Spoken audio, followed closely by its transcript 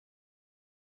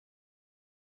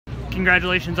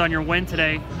Congratulations on your win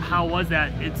today. How was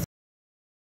that?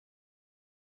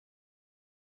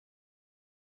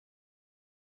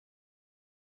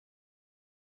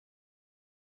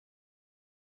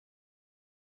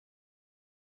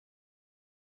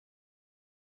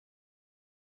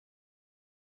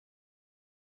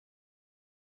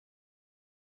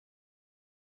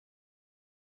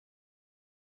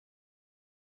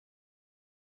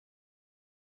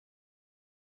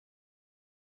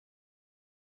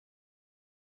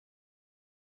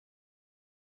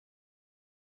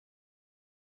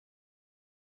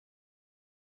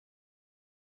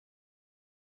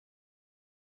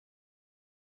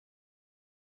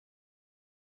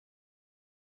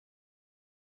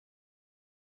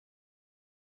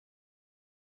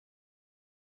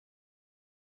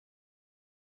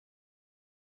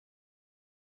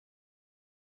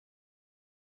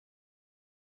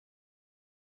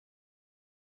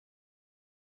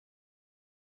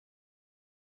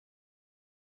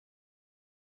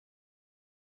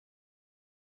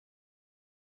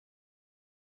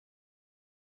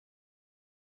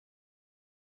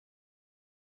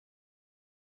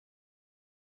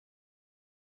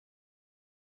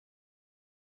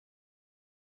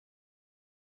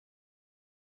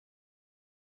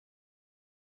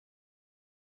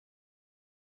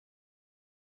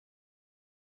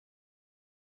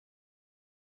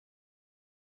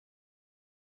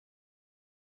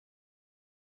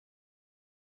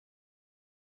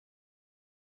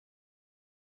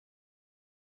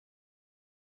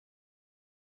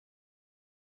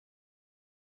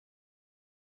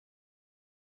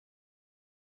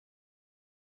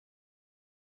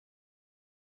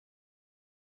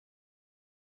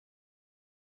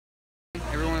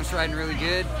 Everyone's riding really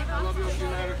good.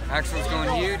 Axel's going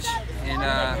huge, and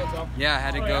yeah, I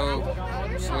had to go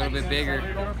just a little bit bigger.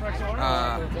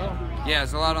 Yeah,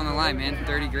 it's a lot on the line, man.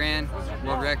 30 grand,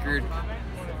 world record,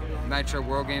 Nitro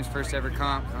World Games, first ever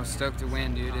comp. I was stoked to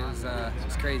win, dude. It was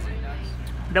crazy.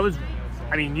 That was,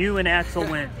 I mean, you and Axel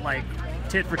went like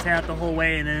tit for tat the whole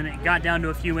way, and then it got down to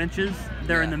a few inches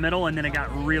there in the middle, and then it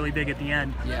got really big at the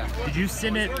end. Yeah. Did you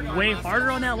send it way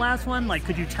harder on that last one? Like,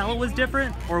 could you tell it was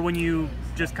different, or when you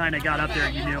just kind of got up there,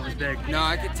 you knew it was big? No,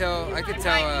 I could tell.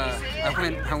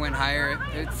 I went higher.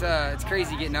 It's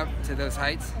crazy getting up to those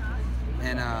heights,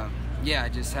 and yeah,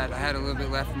 I had a little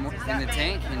bit left in the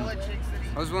tank, and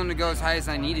I was willing to go as high as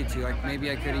I needed to. Like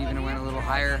maybe I could even went a little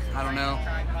higher. I don't know.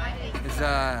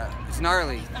 It's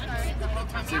gnarly.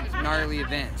 It's a gnarly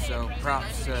event. So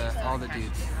props to all the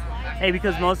dudes. Hey,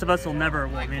 because most of us will never.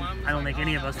 Well, I mean, I don't think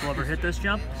any of us will ever hit this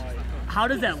jump. How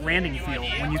does that landing feel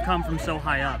when you come from so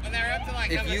high up?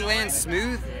 If you land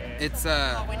smooth, it's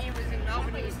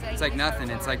like nothing.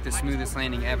 It's like the smoothest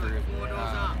landing ever.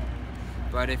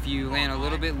 But if you land a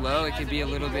little bit low, it could be a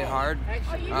little bit hard.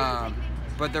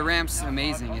 But the ramp's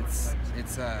amazing. It's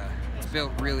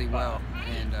built really well,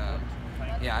 and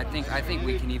yeah, I think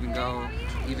we can even go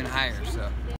even higher. So.